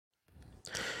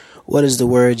What is the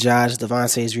word, Josh?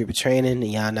 Devontae's Reaper Training,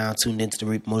 and y'all now tuned into the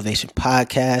Reaper Motivation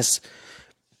Podcast.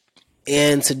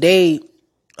 And today,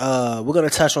 we're going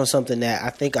to touch on something that I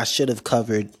think I should have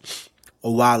covered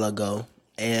a while ago.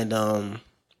 And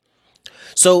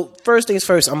so, first things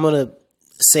first, I'm going to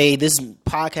say this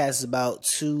podcast is about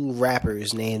two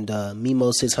rappers named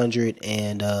Mimo 600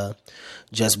 and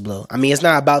Just Blow. I mean, it's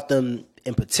not about them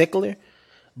in particular,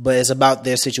 but it's about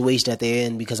their situation that they're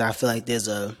in because I feel like there's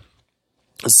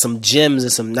some gems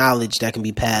and some knowledge that can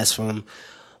be passed from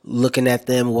looking at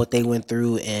them, what they went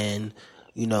through, and,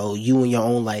 you know, you in your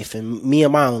own life and me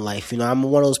in my own life. You know, I'm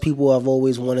one of those people I've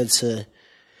always wanted to,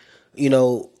 you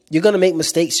know, you're going to make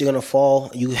mistakes. You're going to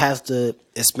fall. You have to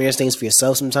experience things for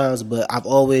yourself sometimes, but I've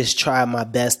always tried my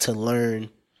best to learn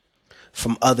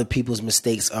from other people's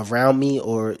mistakes around me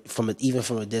or even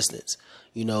from a distance.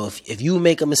 You know, if you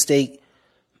make a mistake,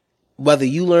 whether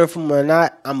you learn from it or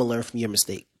not, I'm going to learn from your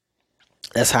mistake.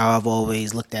 That's how I've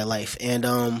always looked at life.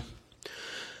 And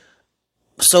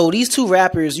so these two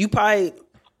rappers, you probably,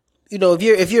 you know,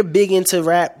 if you're big into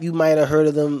rap, you might have heard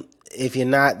of them. If you're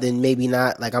not, then maybe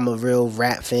not. Like, I'm a real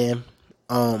rap fan.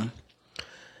 And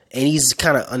he's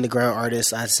kind of underground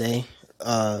artist, I'd say.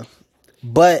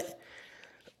 But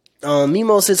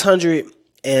Mimo 600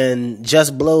 and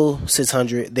Just Blow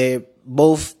 600, they're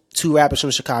both two rappers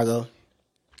from Chicago.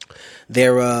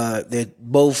 They're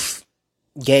both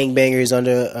gangbangers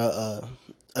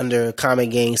under Common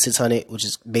Gang 600, which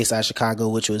is based out of Chicago,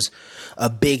 which was a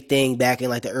big thing back in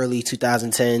like the early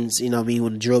 2010s, you know what I mean,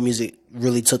 when drill music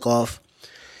really took off.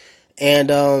 And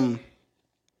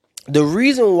the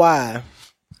reason why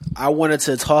I wanted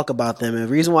to talk about them and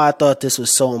the reason why I thought this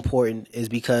was so important is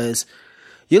because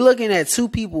you're looking at two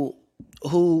people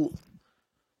who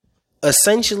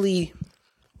essentially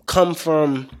come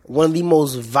from one of the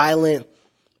most violent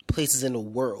places in the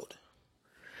world.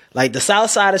 Like, the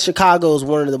south side of Chicago is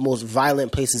one of the most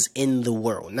violent places in the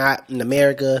world. Not in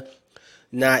America,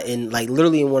 not in, like,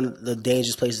 literally in one of the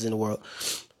dangerous places in the world.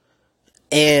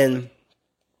 And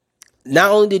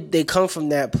not only did they come from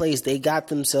that place, they got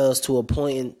themselves to a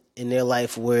point in their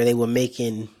life where they were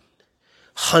making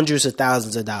hundreds of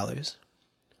thousands of dollars.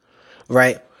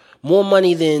 Right? More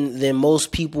money than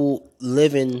most people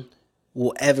living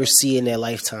will ever see in their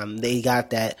lifetime. They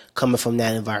got that coming from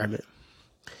that environment.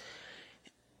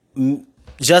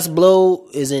 Just Blow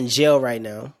is in jail right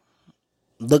now,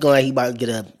 looking like he about to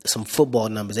get some football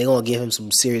numbers. They're going to give him some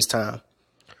serious time.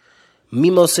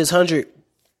 Mimo 600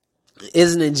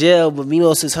 isn't in jail, but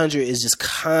Mimo 600 is just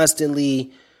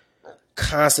constantly,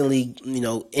 you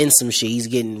know, in some shit. He's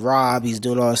getting robbed. He's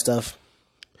doing all this stuff.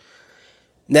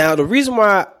 Now, the reason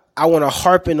why I want to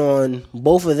harping on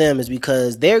both of them is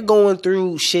because they're going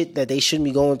through shit that they shouldn't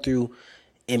be going through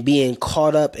and being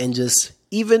caught up and just,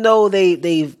 even though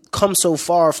they've come so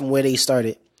far from where they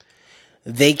started,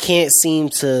 they can't seem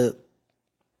to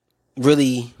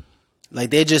really, like,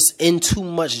 they're just in too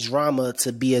much drama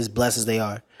to be as blessed as they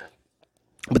are.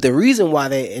 But the reason why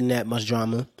they're in that much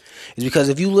drama is because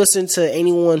if you listen to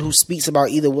anyone who speaks about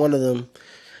either one of them,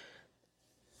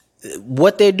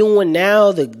 what they're doing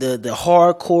now, the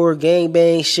hardcore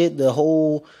gangbang shit, the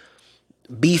whole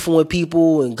beefing with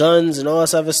people and guns and all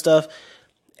this other stuff,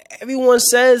 everyone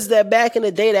says that back in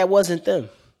the day that wasn't them.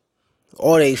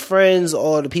 All their friends,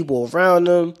 all the people around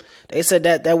them, they said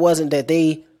that wasn't, that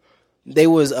they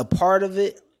was a part of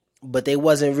it, but they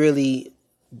wasn't really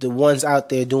the ones out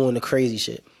there doing the crazy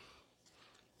shit.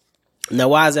 Now,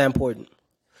 why is that important?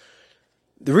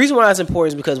 The reason why it's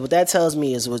important is because what that tells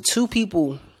me is with two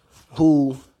people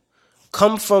who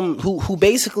come from, who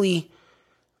basically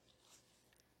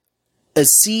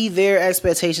see their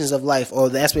expectations of life or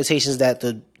the expectations that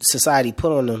the society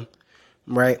put on them,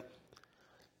 right?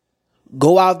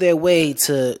 Go out their way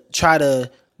to try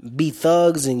to be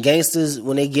thugs and gangsters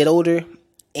when they get older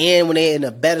and when they're in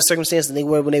a better circumstance than they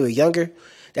were when they were younger.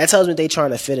 That tells me they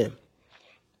trying to fit in.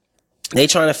 They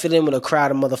trying to fit in with a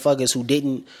crowd of motherfuckers who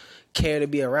didn't care to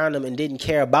be around them and didn't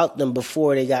care about them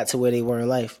before they got to where they were in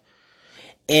life.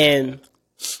 And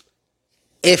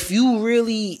if you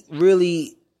really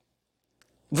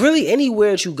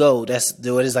anywhere that you go,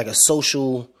 there is like a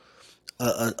social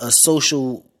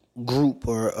group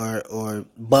or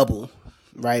bubble,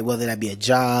 right? Whether that be a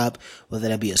job, whether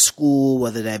that be a school,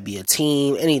 whether that be a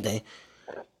team, anything.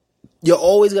 You're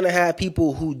always going to have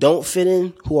people who don't fit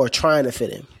in, who are trying to fit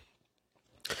in.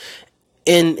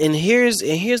 And here's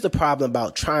the problem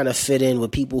about trying to fit in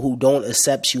with people who don't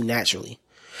accept you naturally.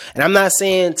 And I'm not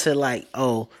saying to, like,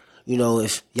 oh, you know,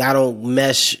 if y'all don't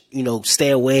mesh, you know,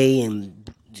 stay away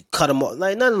and cut them off,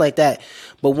 like nothing like that.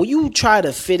 But when you try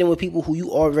to fit in with people who you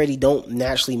already don't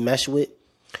naturally mesh with,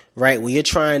 right? When you're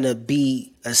trying to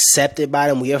be accepted by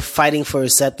them, when you're fighting for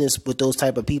acceptance with those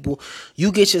type of people,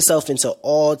 you get yourself into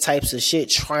all types of shit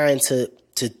trying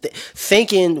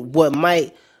thinking what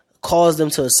might cause them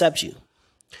to accept you.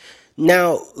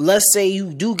 Now, let's say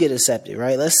you do get accepted,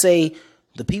 right? Let's say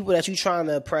the people that you trying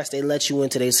to oppress, they let you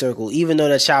into their circle, even though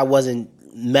that y'all wasn't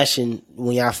meshing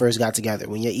when y'all first got together,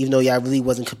 even though y'all really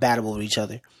wasn't compatible with each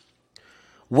other.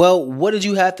 Well, what did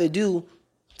you have to do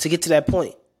to get to that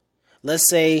point? Let's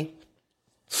say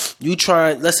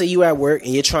you at work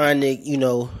and you're trying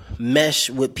to, mesh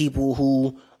with people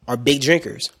who are big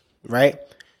drinkers, right?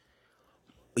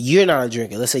 You're not a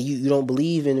drinker. Let's say you don't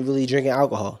believe in really drinking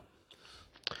alcohol.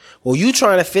 Well, you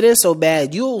trying to fit in so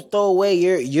bad, you'll throw away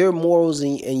your morals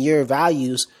and your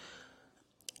values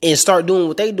and start doing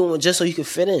what they doing just so you can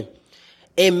fit in.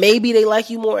 And maybe they like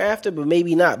you more after, but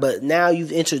maybe not. But now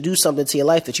you've introduced something to your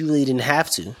life that you really didn't have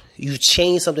to. You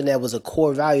changed something that was a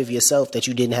core value of yourself that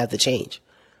you didn't have to change.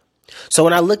 So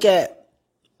when I look at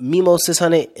Mimo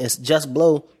 600 and Just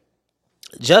Blow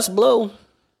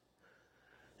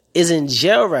is in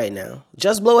jail right now.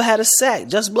 Just Blow had a sack.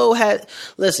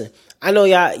 Listen, I know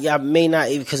y'all may not,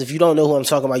 because if you don't know who I'm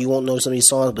talking about, you won't know some of these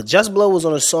songs, but Just Blow was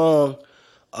on a song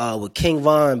with King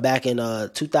Von back in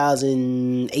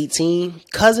 2018,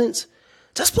 Cousins.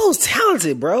 Just Blow's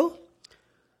talented, bro.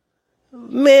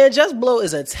 Man, Just Blow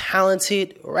is a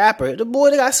talented rapper. The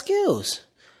boy, they got skills.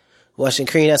 Washing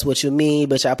cream, that's what you mean.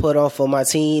 Bitch, I put on for my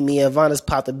team. Me and Vondas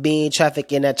popped the bean.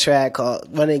 Traffic in that track called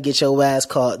Run and Get Your Ass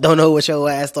Caught. Don't know what your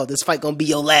ass thought. This fight gonna be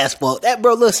your last fault. That,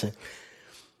 bro, listen.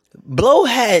 Blow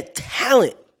had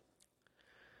talent.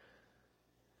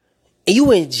 And you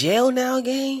in jail now,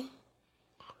 gang?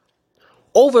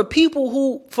 Over people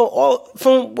who,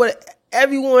 from what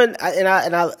everyone,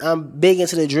 I'm big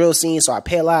into the drill scene, so I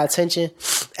pay a lot of attention.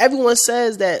 Everyone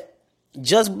says that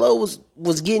Just Blow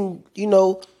was getting,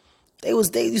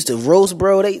 they used to roast,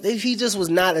 bro. He just was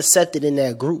not accepted in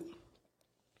that group.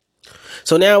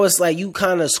 So now it's like you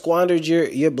kind of squandered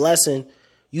your blessing.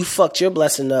 You fucked your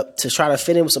blessing up to try to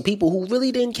fit in with some people who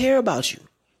really didn't care about you.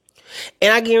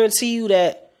 And I guarantee you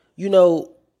that,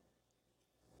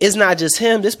 it's not just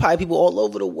him. There's probably people all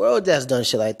over the world that's done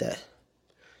shit like that.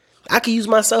 I could use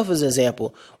myself as an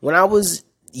example. When I was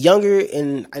younger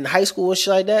in high school and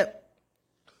shit like that,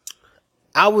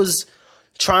 I was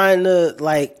trying to,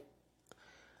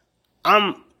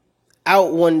 I'm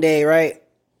out one day, right?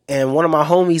 And one of my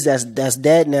homies that's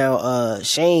dead now,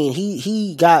 Shane,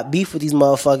 he got beef with these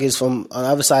motherfuckers from on the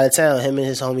other side of town, him and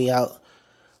his homie out.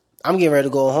 I'm getting ready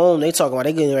to go home. They talking about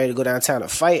they getting ready to go downtown to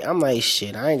fight. I'm like,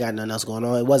 shit, I ain't got nothing else going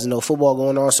on. It wasn't no football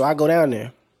going on, so I go down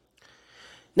there.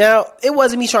 Now, it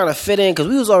wasn't me trying to fit in because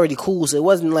we was already cool, so it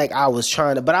wasn't like I was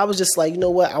trying to, but I was just like, you know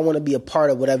what? I want to be a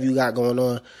part of whatever you got going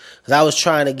on because I was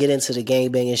trying to get into the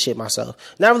gangbanging shit myself.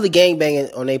 Not really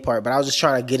gangbanging on their part, but I was just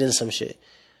trying to get in some shit.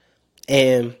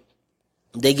 And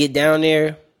they get down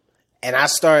there, and I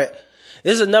start,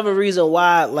 this is another reason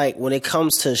why, when it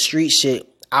comes to street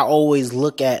shit, I always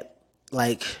looked at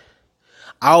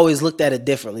it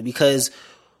differently because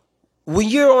when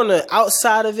you're on the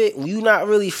outside of it, when you're not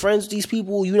really friends with these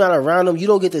people, you're not around them, you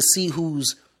don't get to see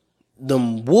who's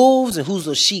them wolves and who's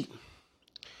the sheep.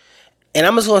 And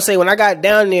I'm just going to say, when I got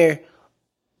down there,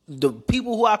 the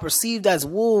people who I perceived as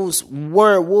wolves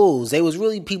weren't wolves. They was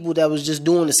really people that was just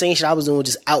doing the same shit I was doing,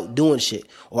 just out doing shit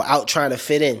or out trying to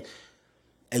fit in.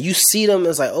 And you see them,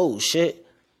 it's like, oh, shit.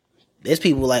 There's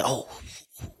people like, oh,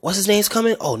 what's his name's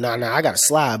coming? Oh, nah, I got to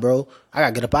slide, bro. I got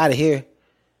to get up out of here.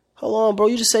 Hold on, bro.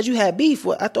 You just said you had beef.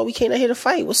 What? I thought we came out here to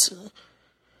fight.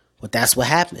 But that's what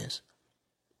happens.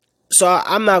 So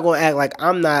I'm not going to act like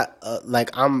I'm not,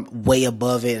 I'm way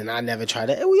above it and I never try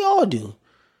to. And we all do.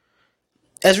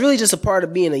 That's really just a part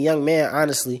of being a young man,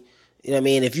 honestly. You know what I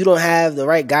mean? If you don't have the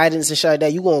right guidance and shit like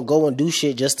that, you're going to go and do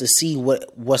shit just to see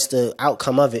what's the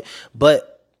outcome of it.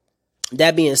 But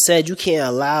that being said, you can't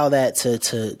allow that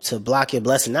to block your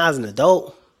blessing. Not as an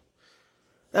adult.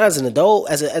 As an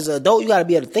adult, you got to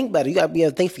be able to think better. You got to be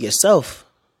able to think for yourself.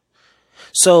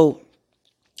 So,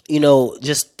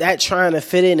 just that trying to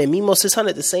fit in. And Mimo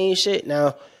 600, the same shit.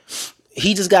 Now,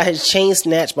 he just got his chain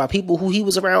snatched by people who he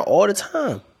was around all the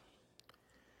time.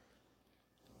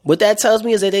 What that tells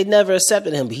me is that they never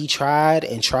accepted him. But he tried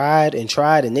and tried and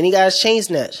tried. And then he got his chain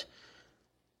snatched.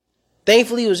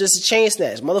 Thankfully, it was just a chain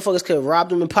snatch. Motherfuckers could have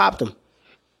robbed him and popped him.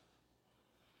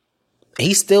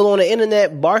 He's still on the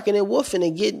internet barking and woofing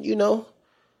and getting,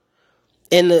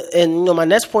 And my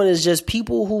next point is just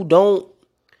people who don't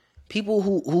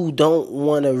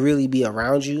want to really be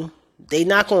around you. They're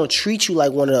not going to treat you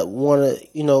like they're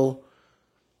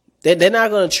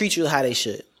not going to treat you how they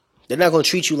should. They're not going to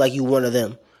treat you like you one of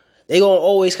them. They gonna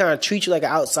always kind of treat you like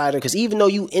an outsider because even though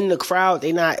you in the crowd,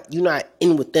 you're not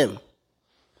in with them.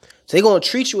 So they gonna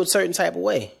treat you a certain type of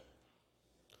way.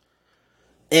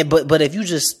 And but if you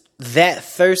just that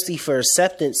thirsty for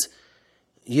acceptance,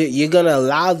 you're gonna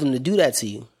allow them to do that to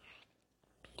you.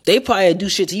 They probably do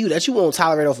shit to you that you won't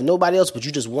tolerate off of nobody else, but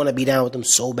you just want to be down with them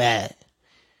so bad.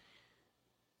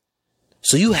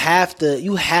 So you have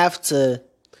to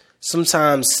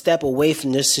sometimes step away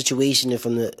from this situation and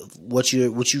from what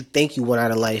you think you want out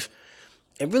of life,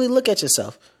 and really look at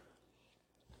yourself.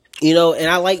 You know, and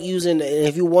I like using. And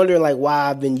if you wonder like why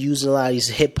I've been using a lot of these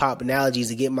hip hop analogies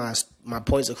to get my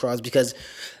points across, because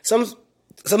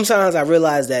sometimes I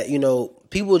realize that, you know,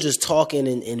 people just talking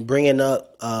and bringing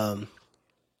up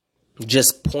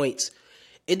just points.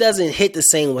 It doesn't hit the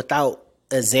same without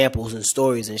examples and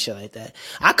stories and shit like that.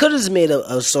 I could have just made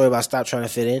a story about Stop Trying to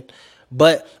Fit In,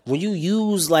 but when you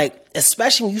use, like,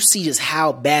 especially when you see just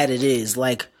how bad it is,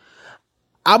 like,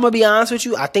 I'm gonna be honest with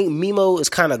you, I think Mimo is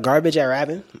kind of garbage at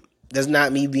rapping. That's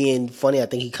not me being funny. I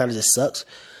think he kind of just sucks.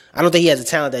 I don't think he has the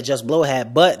talent that Just Blow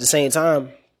had, but at the same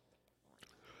time,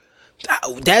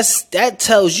 that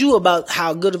tells you about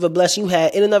how good of a blessing you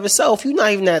had in and of itself. You're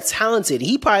not even that talented.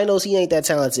 He probably knows he ain't that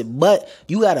talented, but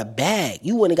you got a bag.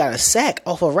 You went and got a sack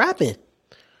off of rapping.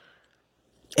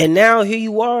 And now here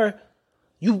you are.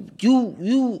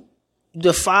 You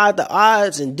defied the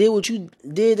odds and did what you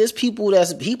did. There's people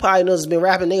he probably knows has been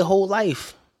rapping their whole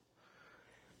life.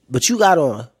 But you got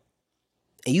on.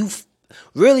 And you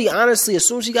really, honestly, as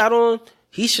soon as he got on,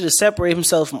 he should have separated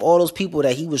himself from all those people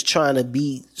that he was trying to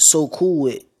be so cool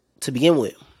with to begin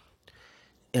with.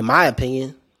 In my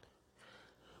opinion.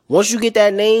 Once you get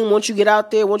that name, once you get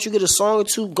out there, once you get a song or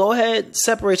two, go ahead,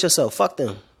 separate yourself. Fuck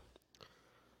them.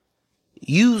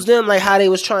 Use them like how they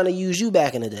was trying to use you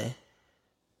back in the day.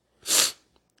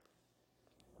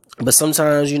 But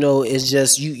sometimes, you know, it's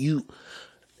just you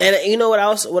and you know what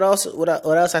else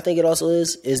I think it also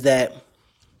is that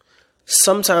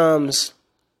sometimes,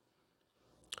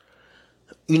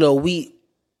 you know, we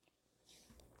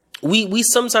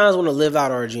sometimes want to live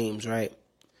out our dreams, right?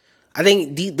 I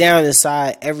think deep down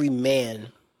inside, every man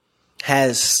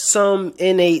has some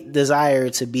innate desire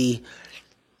to be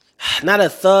not a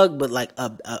thug, but like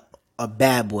a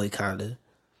bad boy kind of.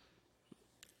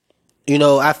 You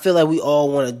know, I feel like we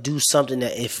all want to do something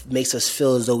that makes us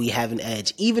feel as though we have an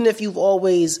edge. Even if you've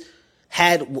always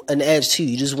had an edge too,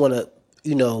 you just want to,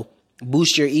 you know,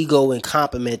 boost your ego and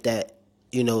compliment that,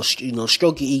 you know,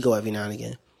 stroke your ego every now and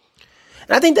again.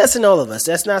 And I think that's in all of us.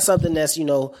 That's not something that's, you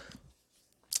know,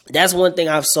 that's one thing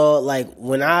I've saw, like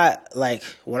when I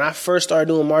first started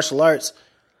doing martial arts,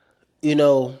 you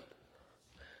know,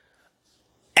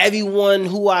 everyone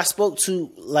who I spoke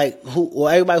to,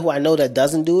 everybody who I know that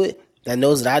doesn't do it, that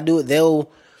knows that I do it,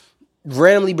 they'll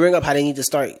randomly bring up how they need to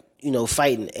start, you know,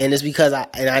 fighting. And it's because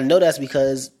I know that's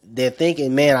because they're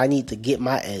thinking, man, I need to get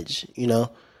my edge, you know?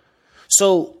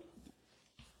 So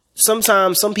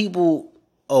sometimes some people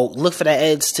look for that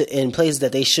edge in places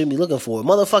that they shouldn't be looking for.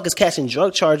 Motherfuckers catching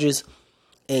drug charges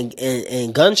and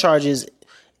gun charges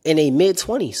in their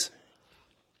mid-20s.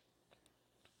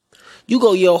 You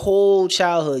go your whole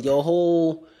childhood, your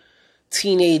whole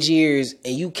teenage years,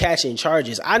 and you catching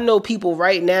charges. I know people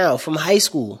right now from high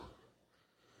school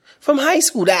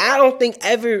that I don't think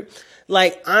ever,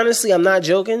 like, honestly, I'm not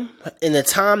joking. In the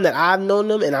time that I've known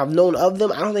them and I've known of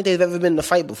them, I don't think they've ever been in a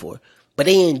fight before. But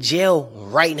they in jail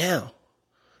right now,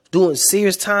 doing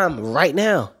serious time right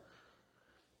now.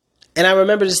 And I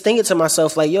remember just thinking to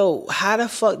myself, like, yo, how the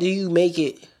fuck do you make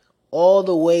it all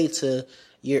the way to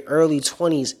your early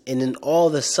 20s and then all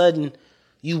of a sudden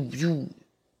you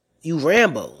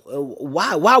Rambo?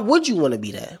 Why would you want to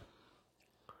be that?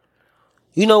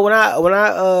 You know, when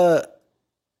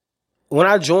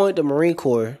I joined the Marine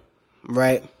Corps,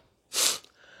 right?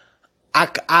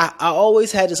 I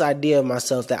always had this idea of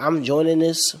myself that I'm joining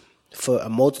this for a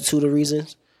multitude of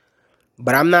reasons,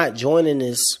 but I'm not joining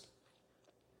this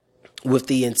with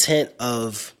the intent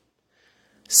of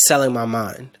selling my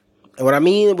mind. And what I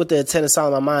mean with the intent of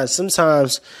selling my mind,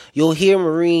 sometimes you'll hear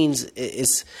Marines,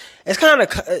 it's kind of,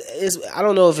 I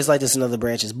don't know if it's like this in other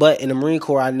branches, but in the Marine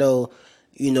Corps, I know,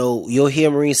 you know, you'll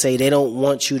hear Marines say they don't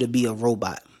want you to be a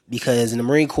robot, because in the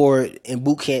Marine Corps, in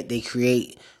boot camp, they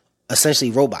create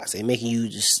essentially robots. They're making you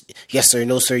just, yes sir,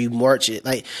 no sir, you march it.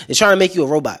 Like, they're trying to make you a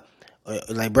robot,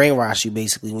 like brainwash you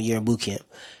basically when you're in boot camp.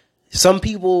 Some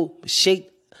people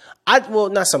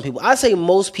not some people, I'd say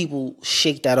most people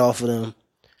shake that off of them,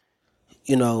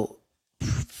 you know,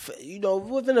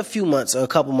 within a few months or a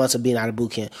couple months of being out of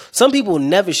boot camp. Some people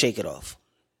never shake it off.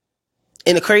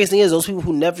 And the crazy thing is, those people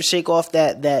who never shake off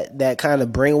that kind of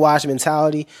brainwash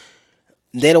mentality,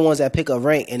 they're the ones that pick up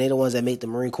rank, and they're the ones that make the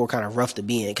Marine Corps kind of rough to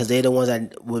be in, because they're the ones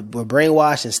that were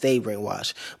brainwashed and stay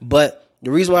brainwashed. But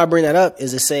the reason why I bring that up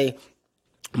is to say,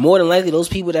 more than likely, those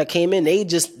people that came in,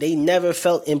 they never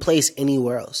felt in place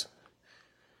anywhere else.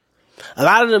 A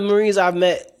lot of the Marines I've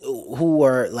met who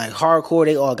were like hardcore,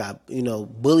 they all got,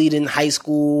 bullied in high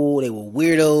school. They were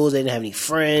weirdos. They didn't have any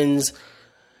friends.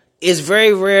 It's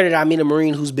very rare that I meet a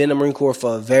Marine who's been in the Marine Corps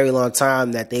for a very long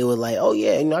time that they were like, oh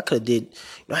yeah, I could have did,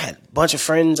 I had a bunch of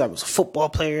friends. I was a football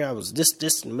player. I was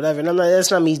this, and whatever. And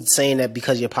that's not me saying that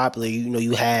because you're popular,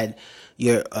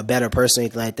 you're a better person or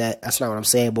anything like that. That's not what I'm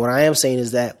saying. But what I am saying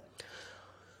is that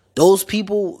those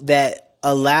people that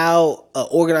allow an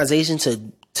organization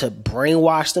to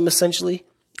brainwash them, essentially,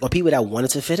 are people that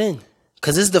wanted to fit in.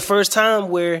 Because this is the first time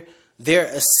where they're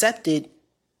accepted,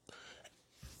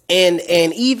 and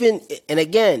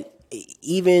again,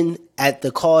 even at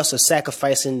the cost of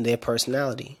sacrificing their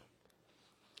personality.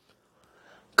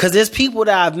 Because there's people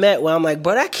that I've met where I'm like,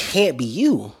 bro, that can't be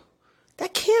you.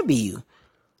 That can't be you.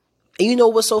 And you know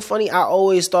what's so funny? I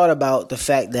always thought about the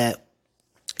fact that,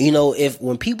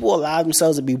 when people allow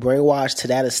themselves to be brainwashed to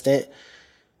that extent,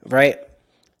 right?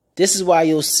 This is why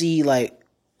you'll see like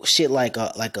shit like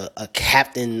a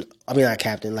captain. I mean, not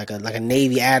captain, like a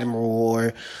Navy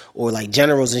admiral or like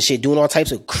generals and shit doing all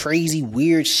types of crazy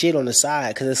weird shit on the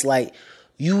side, because it's like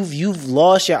you've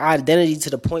lost your identity to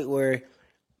the point where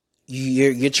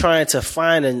you're trying to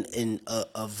find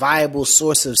a viable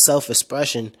source of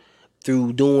self-expression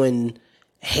through doing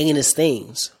heinous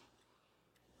things.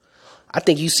 I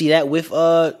think you see that with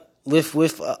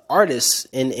artists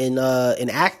and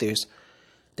actors.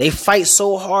 They fight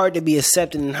so hard to be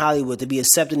accepted in Hollywood, to be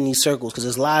accepted in these circles, because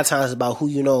there's a lot of times about who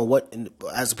you know and what,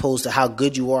 as opposed to how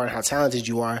good you are and how talented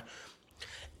you are.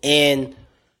 And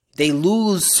they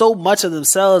lose so much of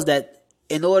themselves that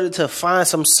in order to find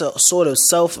some sort of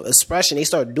self-expression, they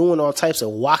start doing all types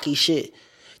of wacky shit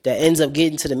that ends up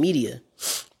getting to the media.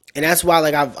 And that's why,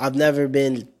 like, I've never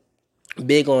been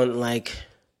big on, like,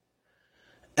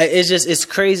 it's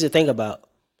crazy to think about.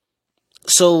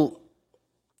 So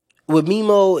with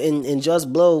Mimo and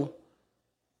Just Blow,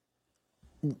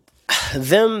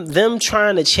 them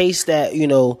trying to chase that,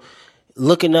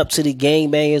 looking up to the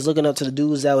gangbangers, looking up to the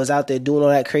dudes that was out there doing all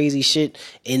that crazy shit,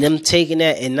 and them taking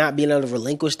that and not being able to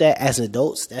relinquish that as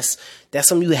adults, that's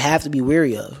something you have to be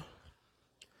wary of.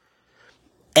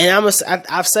 And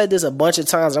I've said this a bunch of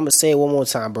times. I'm gonna say it one more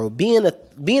time, bro. Being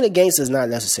a gangster is not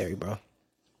necessary, bro.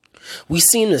 We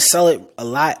seem to sell it a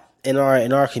lot in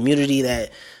our community.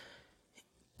 That,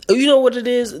 you know what it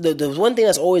is? The one thing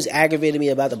that's always aggravated me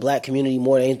about the black community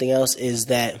more than anything else is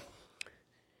that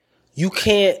you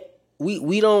can't.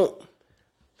 We don't.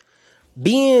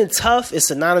 Being tough is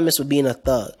synonymous with being a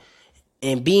thug,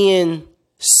 and being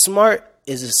smart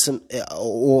is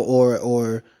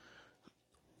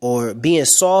or being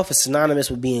soft is synonymous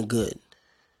with being good.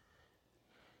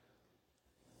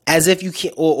 As if you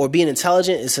can't, or being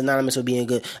intelligent is synonymous with being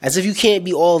good. As if you can't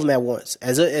be all of them at once.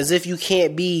 As if you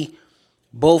can't be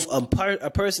both a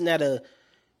person that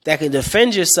can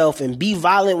defend yourself and be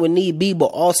violent when need be, but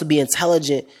also be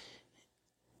intelligent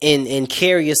and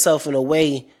carry yourself in a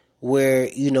way where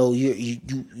you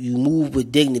move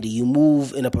with dignity, you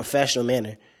move in a professional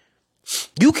manner.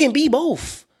 You can be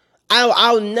both.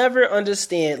 I'll never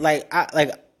understand.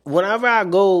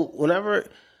 Whenever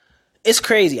it's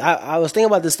crazy. I was thinking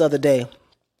about this the other day,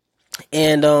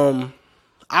 and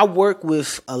I work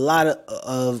with a lot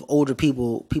of older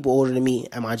people older than me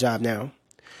at my job now,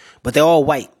 but they're all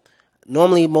white.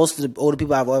 Normally, most of the older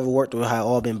people I've ever worked with have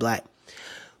all been black,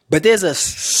 but there's a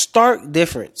stark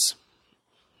difference,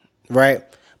 right,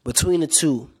 between the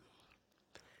two.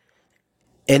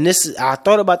 And I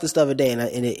thought about this the other day, and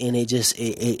it just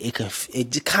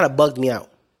kind of bugged me out.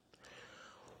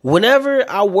 Whenever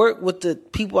I work with the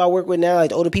people I work with now, like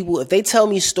the older people, if they tell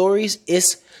me stories,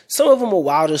 some of them are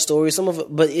wilder stories, some of it,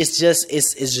 but it's just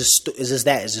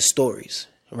stories,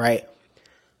 right?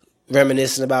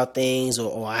 Reminiscing about things,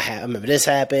 or I remember this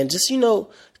happened, just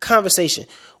conversation.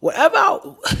 Wherever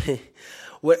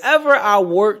I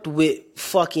worked with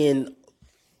fucking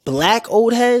black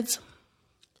old heads,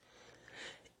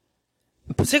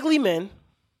 particularly men,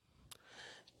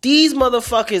 these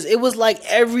motherfuckers, it was like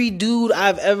every dude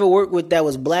I've ever worked with that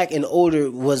was black and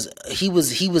older was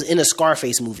in a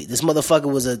Scarface movie. This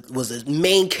motherfucker was a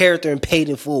main character in Paid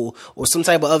in Full or some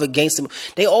type of other gangster.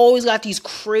 They always got these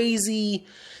crazy.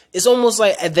 It's almost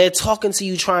like they're talking to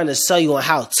you, trying to sell you on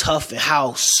how tough and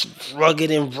how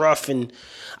rugged and rough, and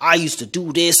I used to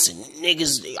do this, and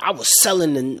niggas, I was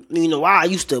selling, and I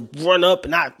used to run up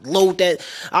and I load that.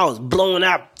 I was blowing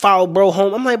out, follow bro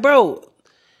home. I'm like, bro,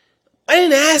 I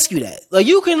didn't ask you that. Like,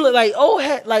 you can look like old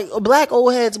head, like black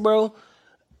old heads, bro.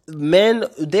 Men,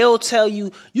 they'll tell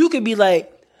you. You could be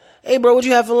like, "Hey, bro, what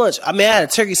you have for lunch?" I mean, I had a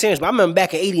turkey sandwich, but I remember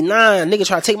back in '89, a nigga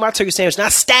tried to take my turkey sandwich and I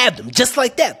stabbed him just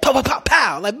like that. Pow, pow, pow,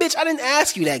 pow. Like, bitch, I didn't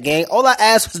ask you that, gang. All I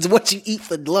asked was what you eat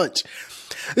for lunch.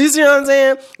 You see what I'm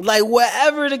saying? Like,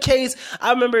 whatever the case,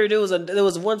 I remember there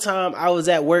was one time I was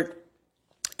at work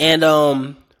and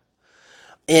the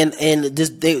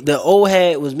old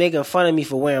head was making fun of me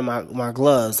for wearing my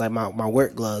gloves, like my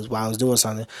work gloves, while I was doing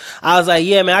something. I was like,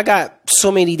 yeah, man, I got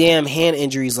so many damn hand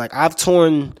injuries. Like, I've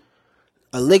torn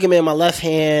a ligament in my left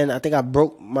hand. I think I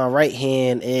broke my right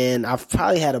hand, and I've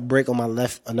probably had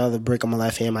another break on my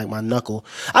left hand, like my knuckle.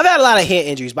 I've had a lot of hand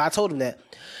injuries, but I told him that.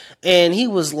 And he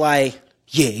was like,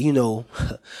 yeah, you know,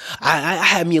 I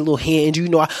had me a little hand injury.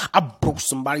 You know, I broke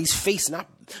somebody's face and I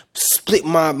split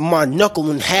my knuckle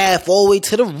in half all the way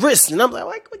to the wrist. And I'm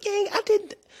like, gang, I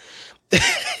didn't.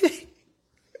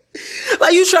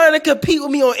 Like, you trying to compete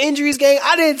with me on injuries, gang?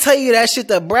 I didn't tell you that shit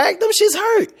to brag. Them shits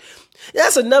hurt.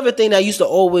 That's another thing that I used to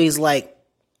always, like,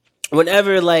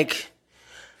 whenever, like,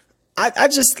 I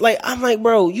just, like, I'm like,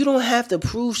 bro, you don't have to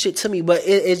prove shit to me, but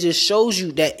it just shows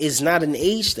you that it's not an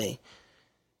age thing.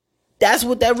 That's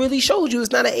what that really shows you.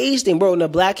 It's not an age thing, bro. In the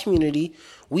black community,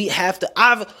 we have to.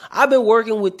 I've been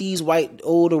working with these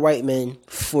older white men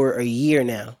for a year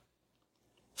now.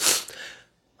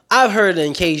 I've heard an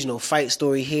occasional fight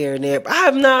story here and there, but I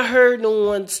have not heard no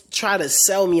one try to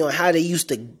sell me on how they used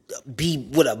to be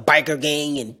with a biker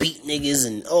gang and beat niggas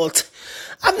and all.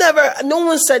 No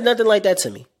one said nothing like that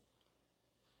to me.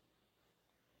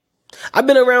 I've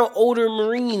been around older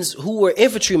Marines who were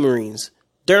infantry Marines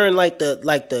during like the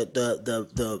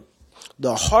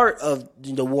heart of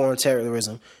the war on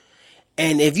terrorism.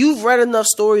 And if you've read enough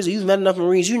stories or you've met enough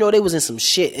Marines, you know they was in some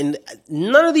shit. And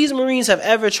none of these Marines have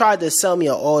ever tried to sell me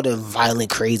all the violent,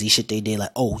 crazy shit they did.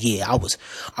 Like, oh yeah, I was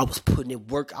putting in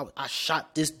work. I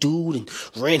shot this dude and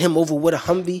ran him over with a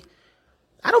Humvee.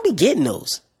 I don't be getting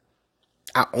those.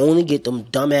 I only get them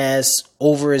dumbass,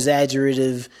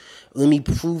 over-exaggerative, let me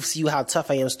prove to you how tough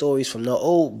I am stories from the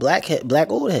old black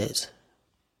old heads.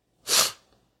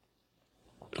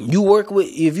 You work with,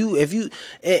 if you,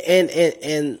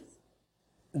 and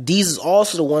these is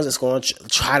also the ones that's going to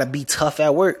try to be tough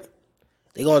at work.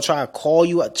 They're going to try to call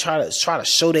you up, try to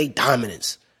show their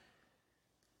dominance.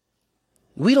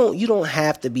 You don't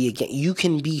have to be you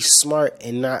can be smart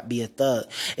and not be a thug.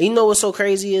 And you know what's so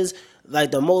crazy is,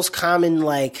 like, the most common,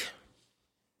 like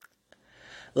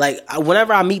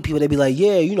whenever I meet people, they be like,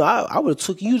 yeah, you know, I would have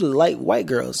took you to like white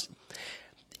girls.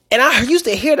 And I used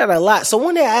to hear that a lot. So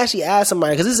one day I actually asked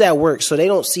somebody, because this is at work, so they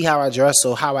don't see how I dress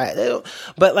or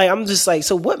but like, I'm just like,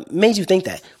 so what made you think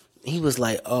that? He was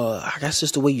like, I guess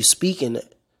just the way you speak. And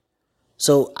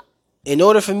so in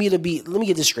order for me to be, let me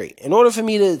get this straight. In order for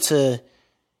me to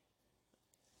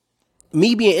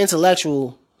me being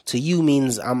intellectual to you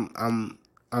means I'm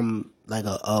like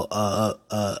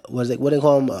what do they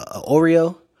call them? A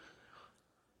Oreo?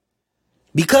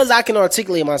 Because I can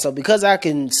articulate myself, because I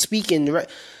can speak in,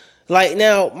 like,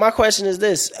 now my question is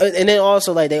this, and then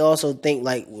also, like, they also think,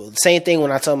 like, same thing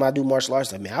when I tell them I do martial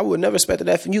arts, like, man, I would never expect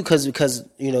that from you because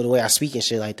you know the way I speak and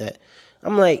shit like that.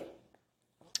 I'm like,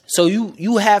 so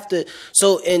you have to,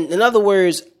 so in other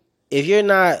words, if you're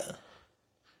not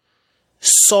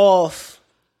soft,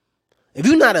 if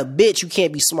you're not a bitch, you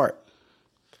can't be smart.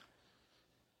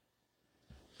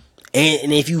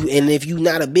 And if you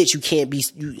not a bitch, you can't be.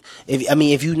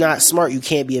 If you're not smart, you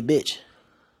can't be a bitch.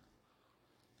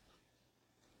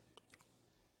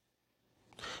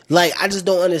 Like, I just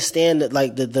don't understand that.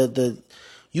 Like, the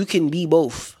you can be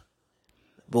both,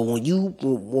 but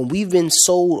when we've been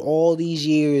sold all these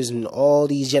years and all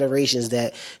these generations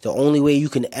that the only way you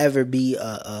can ever be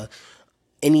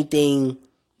anything.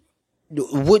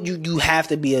 Would you have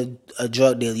to be a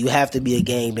drug dealer? You have to be a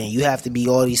gangbang. You have to be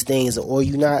all these things, or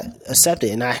you not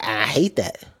accepted. And I hate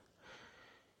that.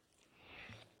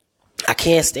 I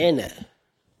can't stand that.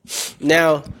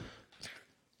 Now,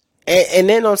 and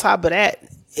then on top of that,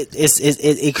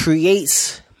 it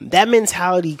creates, that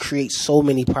mentality creates so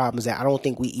many problems that I don't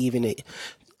think we even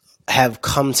have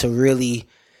come to really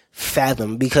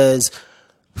fathom. Because,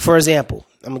 for example,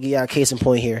 I'm gonna give y'all a case in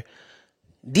point here.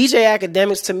 DJ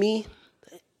Academics, to me,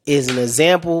 is an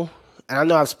example, and I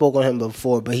know I've spoken on him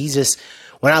before, but he's just,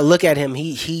 when I look at him,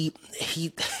 he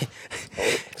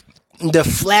the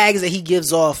flags that he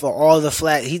gives off are all the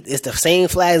flags. It's the same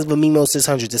flags of a Mimo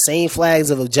 600, the same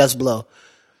flags of a Just Blow.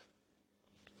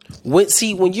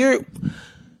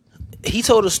 He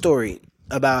told a story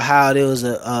about how there was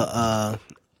I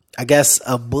guess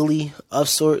a bully of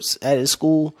sorts at his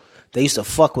school. They used to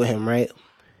fuck with him, right?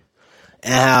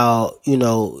 and how,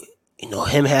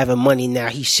 him having money now,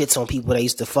 he shits on people that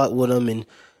used to fuck with him, and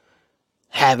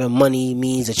having money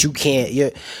means that you can't,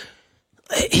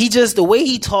 the way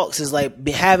he talks is like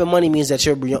having money means that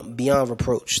you're beyond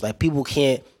reproach. Like people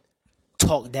can't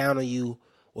talk down on you,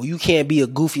 or you can't be a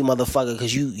goofy motherfucker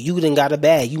because you done got a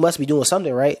bag. You must be doing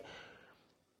something right.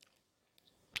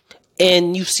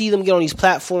 And you see them get on these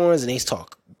platforms and they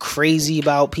talk crazy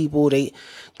about people. They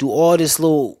do all this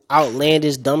little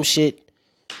outlandish dumb shit,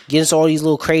 get into all these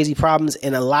little crazy problems,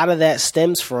 and a lot of that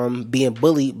stems from being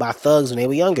bullied by thugs when they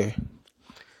were younger.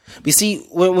 But see,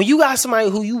 when you got somebody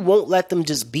who you won't let them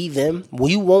just be them,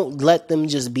 when you won't let them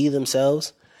just be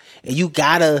themselves, and you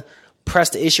gotta press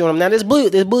the issue on them. Now, there's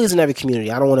bullies in every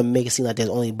community. I don't want to make it seem like there's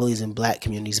only bullies in black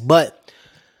communities, but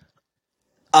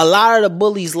a lot of the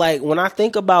bullies, like when I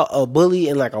think about a bully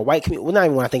in like a white community, well, not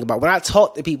even when I think about, when I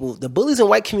talk to people, the bullies in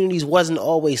white communities wasn't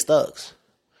always thugs.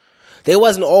 They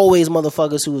wasn't always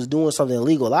motherfuckers who was doing something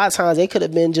illegal. A lot of times they could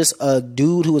have been just a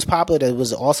dude who was popular that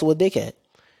was also a dickhead.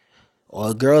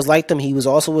 Or girls liked him, he was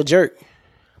also a jerk.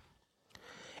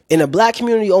 In the black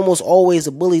community, almost always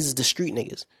the bullies is the street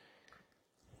niggas.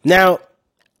 Now,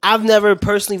 I've never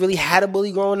personally really had a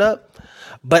bully growing up,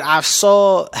 but I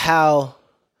saw how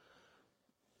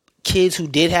kids who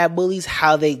did have bullies,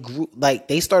 how they grew, like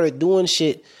they started doing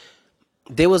shit.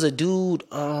 There was a dude,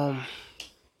 damn,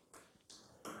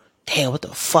 what the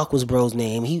fuck was bro's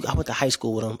name? I went to high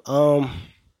school with him.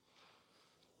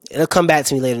 It'll come back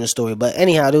to me later in the story. But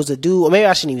anyhow, there was a dude, or maybe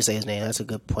I shouldn't even say his name. That's a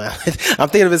good point. I'm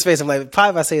thinking of his face. I'm like, probably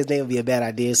if I say his name, it would be a bad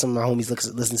idea. Some of my homies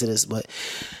listen to this. But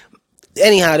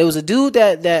anyhow, there was a dude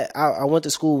that I went to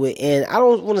school with, and I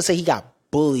don't want to say he got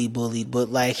bullied, but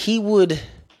like he would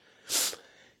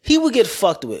get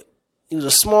fucked with. He was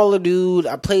a smaller dude.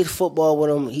 I played football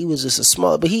with him. He was just a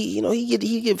small, but he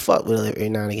get fucked with every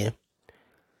now and again.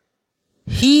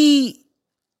 He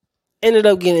ended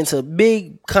up getting into a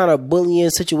big kind of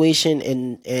bullying situation,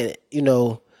 and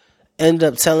ended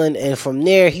up telling, and from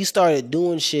there he started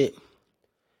doing shit.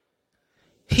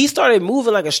 He started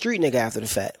moving like a street nigga after the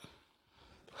fact.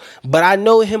 But I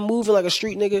know him moving like a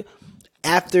street nigga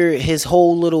after his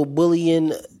whole little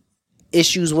bullying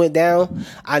issues went down.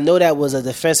 I know that was a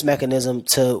defense mechanism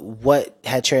to what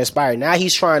had transpired. Now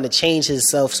he's trying to change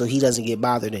himself so he doesn't get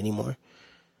bothered anymore.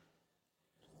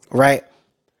 Right?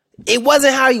 It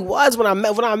wasn't how he was when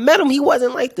I met him. He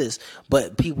wasn't like this.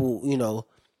 But people,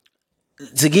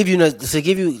 to give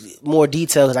you more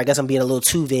detail, because I guess I'm being a little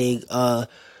too vague.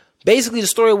 Basically, the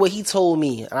story of what he told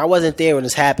me, and I wasn't there when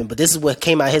this happened, but this is what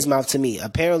came out his mouth to me.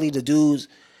 Apparently, the dudes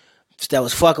that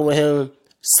was fucking with him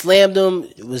slammed him,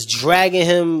 was dragging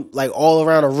him like all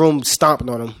around the room,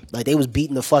 stomping on him, like they was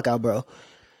beating the fuck out, bro.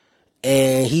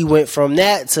 And he went from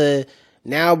that to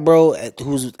now, bro. And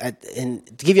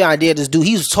to give you an idea, this dude,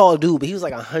 he was a tall dude, but he was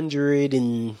like 100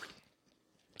 and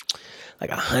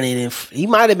he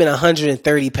might have been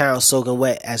 130 pounds soaking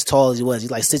wet, as tall as he was. He's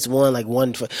like 6'1", like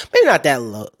maybe not that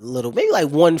little, maybe like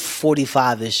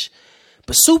 145-ish,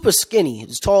 but super skinny. He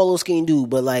was a tall little skinny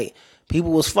dude, but like people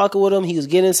was fucking with him. He was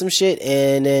getting some shit,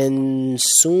 and then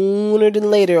sooner than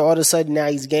later, all of a sudden now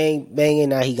he's gang banging.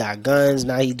 Now he got guns.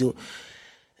 Now he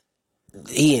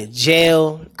in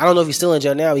jail. I don't know if he's still in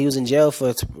jail now, but he was in jail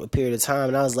for a period of time.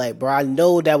 And I was like, bro, I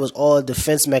know that was all a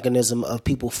defense mechanism of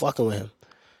people fucking with him.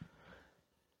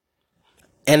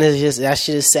 And it's just, that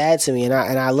shit is sad to me. And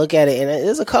I look at it, and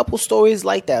there's a couple stories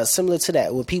like that, similar to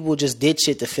that, where people just did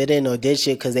shit to fit in, or did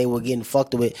shit because they were getting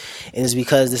fucked with. And it's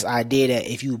because this idea that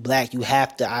if you black, you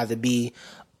have to either be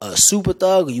a super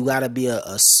thug, or you gotta be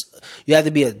you have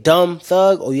to be a dumb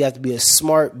thug, or you have to be a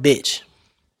smart bitch.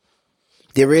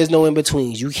 There is no in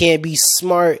betweens. You can't be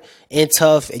smart and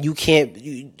tough, and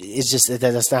it's just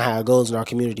that's not how it goes in our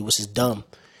community, which is dumb,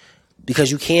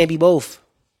 because you can't be both.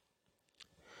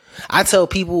 I tell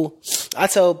people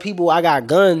I got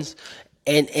guns,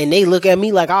 and they look at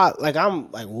me like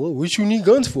I'm like, what you need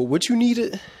guns for? What you need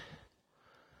it?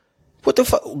 What the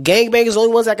fuck? Gangbangers the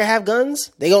only ones that can have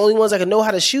guns? They the only ones that can know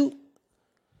how to shoot?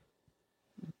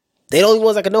 They the only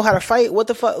ones that can know how to fight? What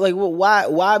the fuck? Like,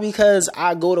 why? Because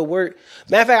I go to work.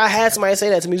 Matter of fact, I had somebody say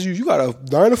that to me. You got a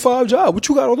 9-to-5 job. What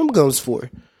you got all them guns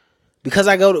for? Because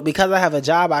I have a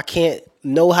job, I can't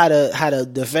know how to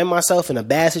defend myself in a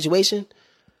bad situation.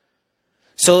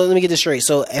 So let me get this straight.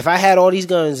 So if I had all these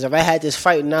guns, if I had this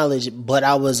fighting knowledge, but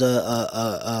I was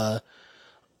I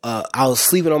was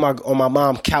sleeping on my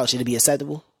mom's couch, it'd be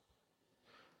acceptable?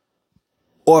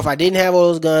 Or if I didn't have all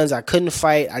those guns, I couldn't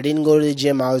fight, I didn't go to the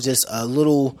gym, I was just a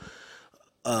little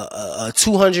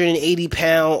 280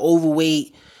 pound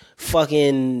overweight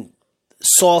fucking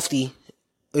softy,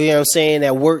 you know what I'm saying,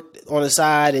 that worked on the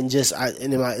side and just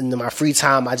in my free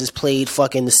time I just played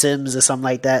fucking The Sims or something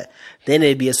like that, then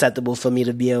it'd be acceptable for me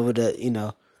to be able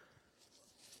to,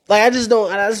 like I just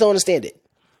don't understand it.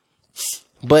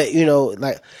 But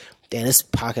like, damn, this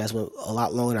podcast went a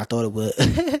lot longer than I thought it would.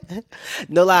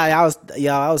 No lie, I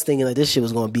was thinking like this shit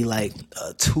was gonna be like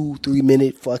a 2-3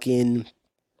 minute fucking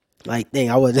like thing.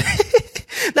 I wasn't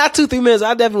not 2-3 minutes.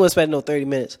 I definitely wouldn't spend no 30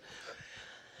 minutes.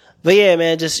 But yeah,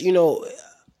 man, just when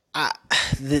I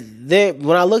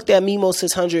looked at Mimo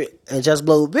 600 and Just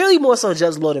Blow, really more so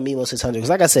Just Blow than Mimo 600, because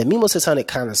like I said, Mimo 600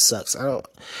 kind of sucks. I don't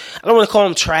want to call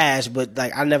him trash, but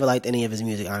like I never liked any of his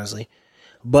music, honestly.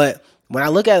 But when I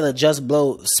look at the Just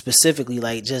Blow specifically,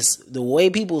 like just the way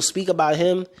people speak about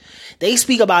him, they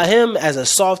speak about him as a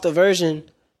softer version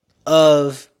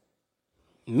of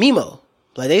Mimo.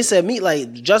 Like they said,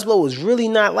 Just Blow was really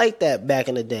not like that back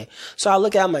in the day. So I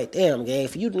look at him like, damn, gang,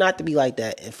 for you not to be like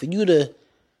that, and for you to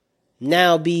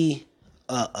now be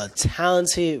a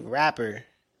talented rapper,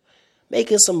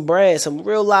 making some bread, some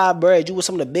real live bread. You were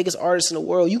some of the biggest artists in the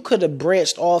world. You could have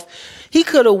branched off. He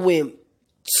could have went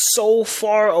so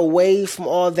far away from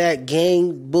all that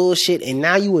gang bullshit, and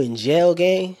now you in jail,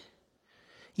 gang.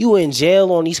 You in jail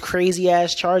on these crazy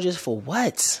ass charges for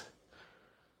what?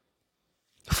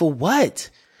 For what?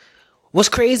 What's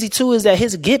crazy too is that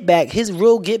his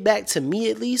real get back to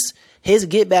me at least, his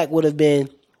get back would have been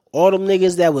all them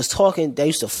niggas that was talking, that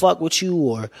used to fuck with you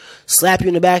or slap you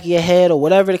in the back of your head or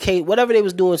whatever the case, whatever they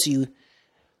was doing to you,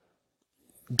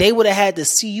 they would have had to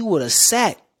see you with a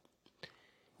sack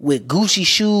with Gucci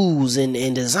shoes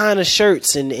and designer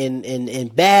shirts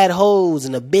and bad hoes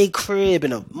and a big crib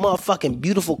and a motherfucking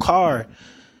beautiful car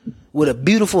with a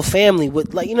beautiful family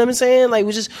with, like, you know what I'm saying? Like,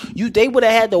 we just, they would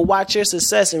have had to watch your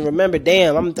success and remember,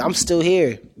 damn, I'm still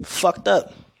here, fucked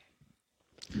up.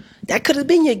 That could have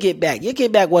been your get back. Your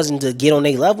get back wasn't to get on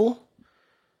their level.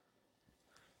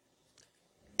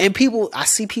 And I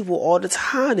see people all the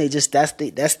time. They just, that's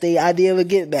the idea of a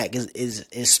get back is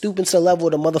stooping to the level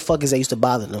of the motherfuckers that used to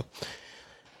bother them.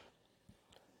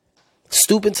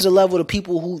 Stooping to the level of the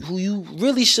people who you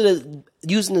really should have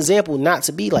used an example not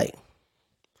to be like.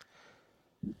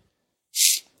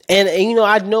 And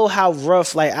I know how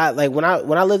rough, like when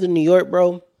I lived in New York,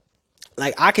 bro,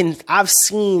 like I've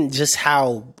seen just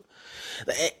how,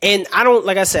 and I don't,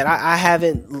 like I said, I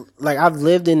haven't, like, I've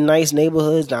lived in nice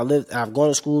neighborhoods and I've gone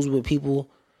to schools with people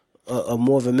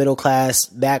more of a middle class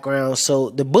background.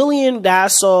 So the bullying that I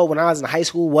saw when I was in high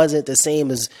school wasn't the same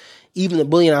as even the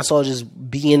bullying I saw just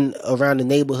being around the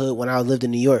neighborhood when I lived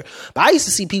in New York. But I used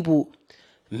to see people,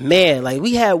 man, like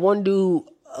we had one dude,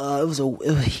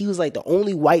 he was like the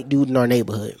only white dude in our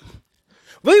neighborhood.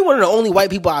 Really one of the only white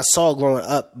people I saw growing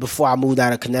up before I moved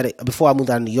out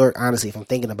of New York, honestly, if I'm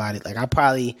thinking about it. Like I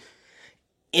probably,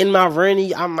 in my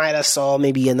journey, I might have saw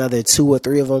maybe another 2 or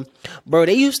 3 of them. Bro,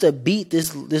 they used to beat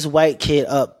this white kid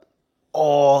up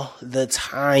all the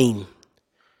time.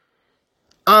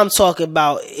 I'm talking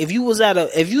about if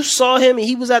you saw him and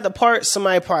he was at the park,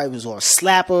 somebody probably was gonna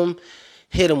slap him,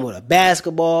 hit him with a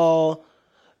basketball.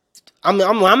 I'm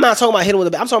not talking about hitting him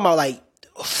I'm talking about like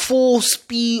full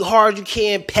speed, hard you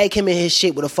can, peg him in his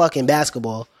shit with a fucking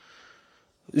basketball.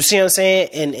 You see what I'm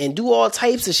saying? And do all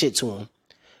types of shit to him.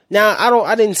 Now,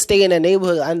 I didn't stay in that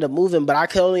neighborhood. I ended up moving, but I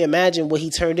can only imagine what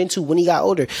he turned into when he got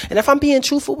older. And if I'm being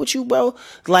truthful with you, bro,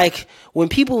 like when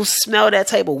people smell that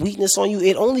type of weakness on you,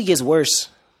 it only gets worse.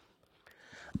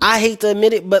 I hate to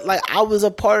admit it, but like I was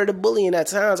a part of the bullying at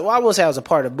times. Well, I won't say I was a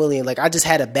part of bullying. Like I just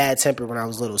had a bad temper when I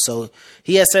was little. So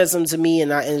he had said something to me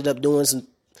and I ended up doing some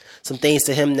things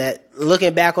to him that,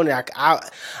 looking back on it, I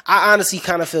honestly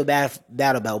kind of feel bad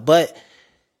about. But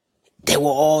they were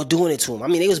all doing it to him. I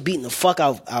mean, they was beating the fuck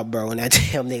out bro in that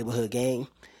damn neighborhood gang.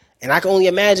 And I can only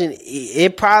imagine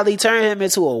it probably turned him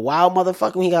into a wild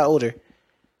motherfucker when he got older.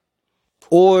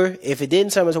 Or if it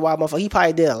didn't turn him into a wild motherfucker, he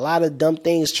probably did a lot of dumb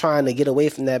things trying to get away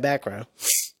from that background.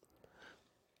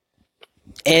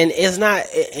 And it's not,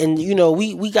 and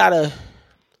we gotta,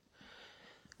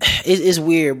 it's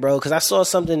weird, bro, because I saw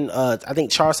something, I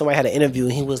think Charleston White had an interview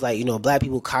and he was like, black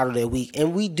people coddle their weak.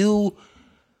 And we do,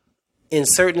 in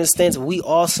certain extents, we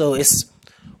also,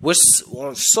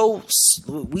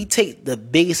 we take the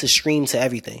biggest extreme to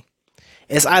everything.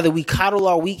 It's either we coddle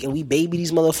our weak and we baby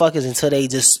these motherfuckers until they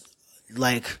just,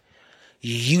 like,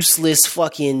 useless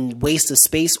fucking waste of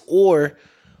space, or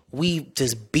we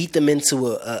just beat them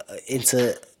into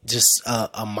just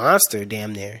a monster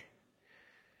damn near.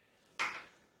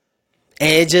 And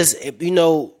it just,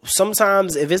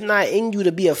 sometimes if it's not in you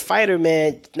to be a fighter,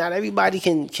 man, not everybody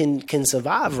can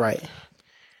survive right.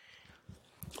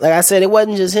 like I said, it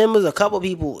wasn't just him. It was a couple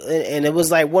people, and it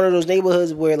was like one of those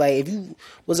neighborhoods where, like, if you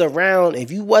was around, if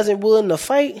you wasn't willing to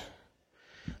fight,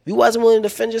 if you wasn't willing to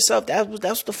defend yourself, that's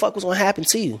what the fuck was gonna happen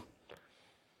to you.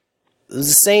 It was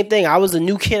the same thing. I was a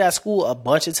new kid at school a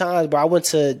bunch of times, but I went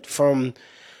from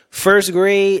first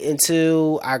grade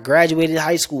until I graduated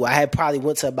high school. I had probably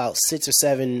went to about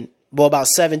about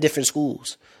 7 different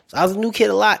schools. So I was a new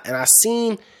kid a lot, and I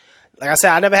seen. Like I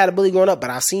said, I never had a bully growing up, but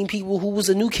I've seen people who was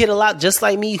a new kid a lot, just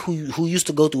like me, who used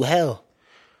to go through hell.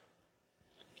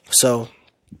 So,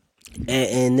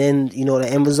 and then, you know, the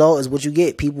end result is what you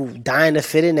get. People dying to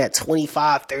fit in at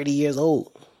 25, 30 years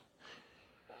old.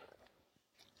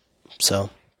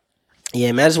 So,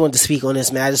 yeah, man, I just wanted to speak on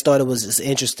this, man. I just thought it was just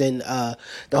interesting. The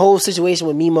whole situation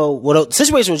with Mimo, well, the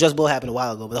situation with Just Bull happened a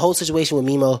while ago, but the whole situation with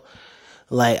Mimo,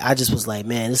 like, I just was like,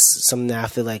 man, this is something that I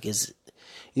feel like is,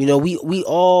 you know, we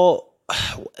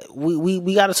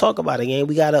got to talk about it, again.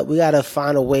 We gotta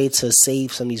find a way to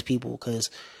save some of these people, because,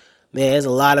 man, there's a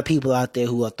lot of people out there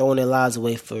who are throwing their lives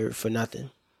away for nothing.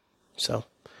 So,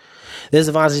 this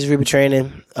is Devontae's Reaper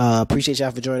Training. Appreciate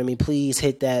y'all for joining me. Please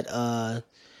hit that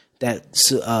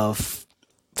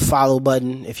follow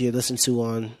button if you're listening to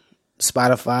on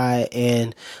Spotify,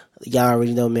 and y'all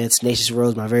already know, man, Tenacious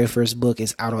Rose, my very first book,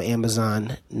 is out on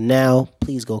Amazon now.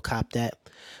 Please go cop that.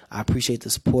 I appreciate the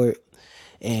support.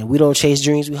 And we don't chase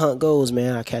dreams, we hunt goals,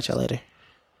 man. I'll catch y'all later.